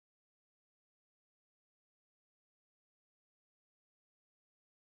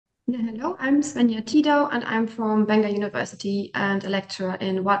Yeah, hello, I'm Svenja Tidau and I'm from Bangor University and a lecturer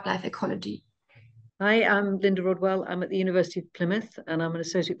in wildlife ecology. Hi, I'm Lynda Rodwell. I'm at the University of Plymouth and I'm an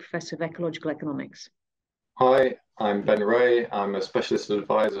associate professor of ecological economics. Hi, I'm Ben Wray. I'm a specialist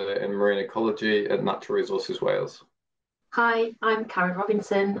advisor in marine ecology at Natural Resources Wales. Hi, I'm Karen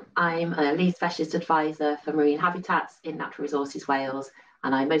Robinson. I'm a lead specialist advisor for marine habitats in Natural Resources Wales,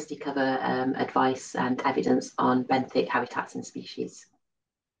 and I mostly cover advice and evidence on benthic habitats and species.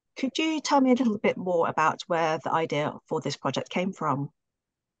 Could you tell me a little bit more about where the idea for this project came from?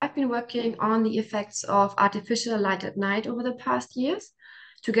 I've been working on the effects of artificial light at night over the past years,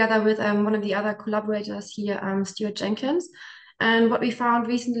 together with one of the other collaborators here, Stuart Jenkins. And what we found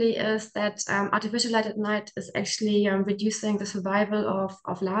recently is that artificial light at night is actually reducing the survival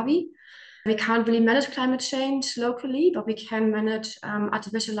of larvae. We can't really manage climate change locally, but we can manage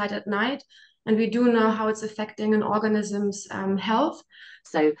artificial light at night. And we do know how it's affecting an organism's health.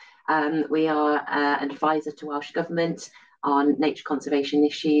 So we are an advisor to Welsh Government on nature conservation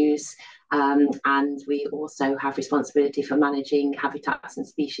issues, and we also have responsibility for managing habitats and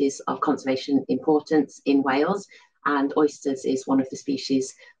species of conservation importance in Wales. And oysters is one of the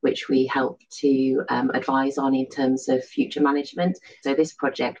species which we help to advise on in terms of future management. So this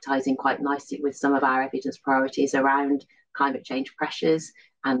project ties in quite nicely with some of our evidence priorities around climate change pressures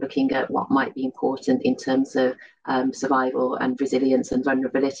and looking at what might be important in terms of survival and resilience and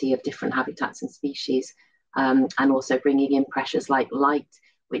vulnerability of different habitats and species, and also bringing in pressures like light,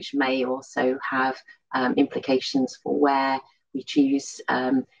 which may also have implications for where we choose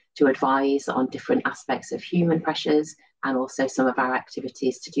to advise on different aspects of human pressures and also some of our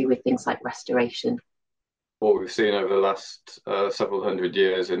activities to do with things like restoration. What we've seen over the last several hundred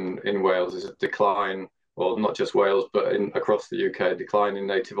years in Wales is a decline, well, not just Wales, but across the UK, decline in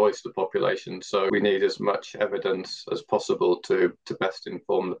native oyster population. So we need as much evidence as possible to best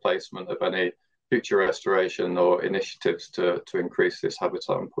inform the placement of any future restoration or initiatives to increase this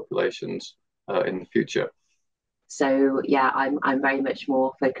habitat and populations in the future. So yeah, I'm very much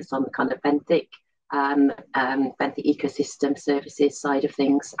more focused on the kind of benthic ecosystem services side of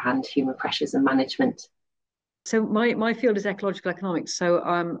things and human pressures and management. So my field is ecological economics. So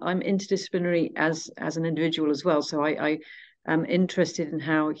I'm interdisciplinary as an individual as well. So I am interested in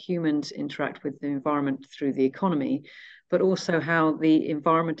how humans interact with the environment through the economy, but also how the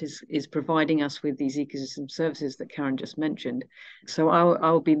environment is providing us with these ecosystem services that Karen just mentioned. So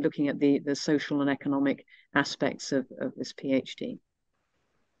I'll be looking at the social and economic aspects of this PhD.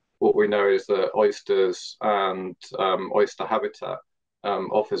 What we know is that oysters and oyster habitat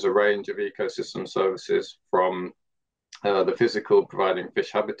offers a range of ecosystem services from the physical, providing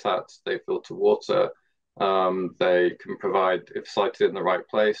fish habitats, they filter water, they can provide, if sited in the right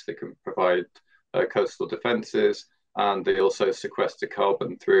place, they can provide coastal defences, and they also sequester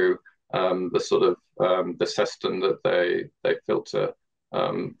carbon through the sort of the ceston that they filter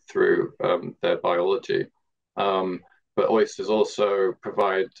through their biology. But oysters also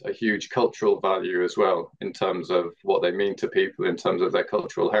provide a huge cultural value as well in terms of what they mean to people, in terms of their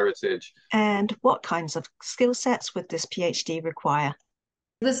cultural heritage. And what kinds of skill sets would this PhD require?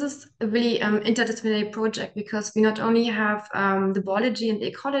 This is a really interdisciplinary project because we not only have the biology and the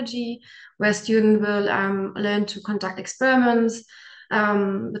ecology, where students will learn to conduct experiments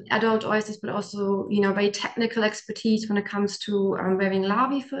with adult oysters, but also, very technical expertise when it comes to rearing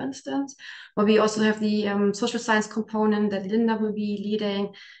larvae, for instance. But we also have the social science component that Lynda will be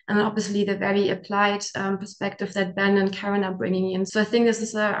leading, and obviously the very applied perspective that Ben and Karen are bringing in. So I think this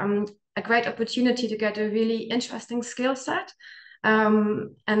is a great opportunity to get a really interesting skill set.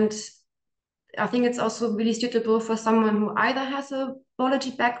 And I think it's also really suitable for someone who either has a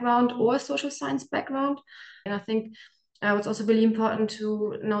biology background or a social science background. And I think it's also really important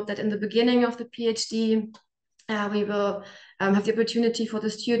to note that in the beginning of the PhD, we will have the opportunity for the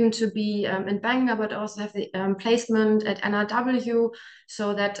student to be in Bangor, but also have the placement at NRW,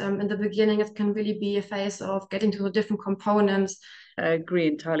 so that in the beginning it can really be a phase of getting to the different components. I agree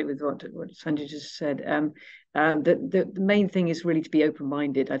entirely with what Svenja just said. The main thing is really to be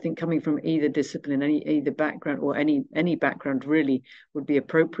open-minded. I think coming from either discipline, either background, or any background really would be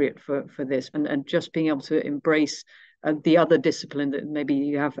appropriate for this, and just being able to embrace the other discipline that maybe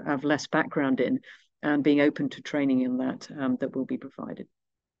you have less background in, and being open to training in that will be provided.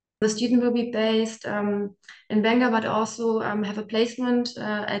 The student will be based in Bangor, but also have a placement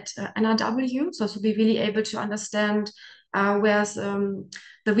at NRW, so to be really able to understand where's the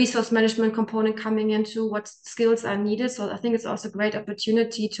resource management component coming into, what skills are needed. So I think it's also a great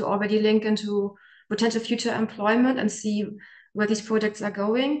opportunity to already link into potential future employment and see where these projects are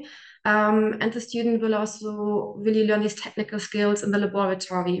going. And the student will also really learn these technical skills in the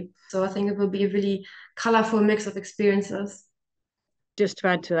laboratory. So I think it will be a really colorful mix of experiences. Just to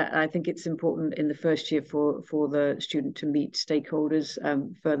add to that, I think it's important in the first year for the student to meet stakeholders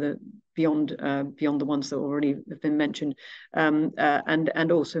further beyond the ones that already have been mentioned,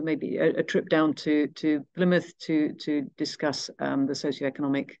 and also maybe a trip down to Plymouth to discuss the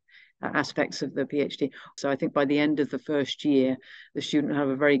socioeconomic aspects of the PhD. So I think by the end of the first year, the student will have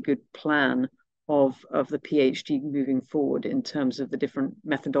a very good plan of the PhD moving forward in terms of the different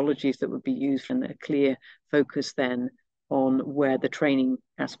methodologies that would be used, and a clear focus then on where the training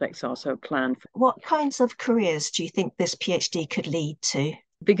aspects are. So a plan. What kinds of careers do you think this PhD could lead to?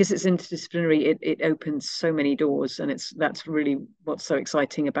 Because it's interdisciplinary, it opens so many doors, and that's really what's so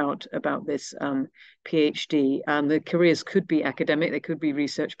exciting about this PhD. The careers could be academic, they could be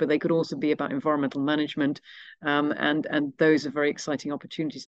research, but they could also be about environmental management, and those are very exciting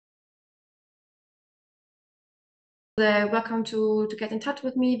opportunities. They're welcome to get in touch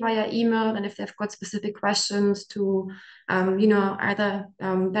with me via email, and if they've got specific questions to, either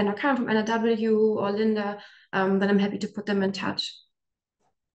Ben or Karen from NRW or Lynda, then I'm happy to put them in touch.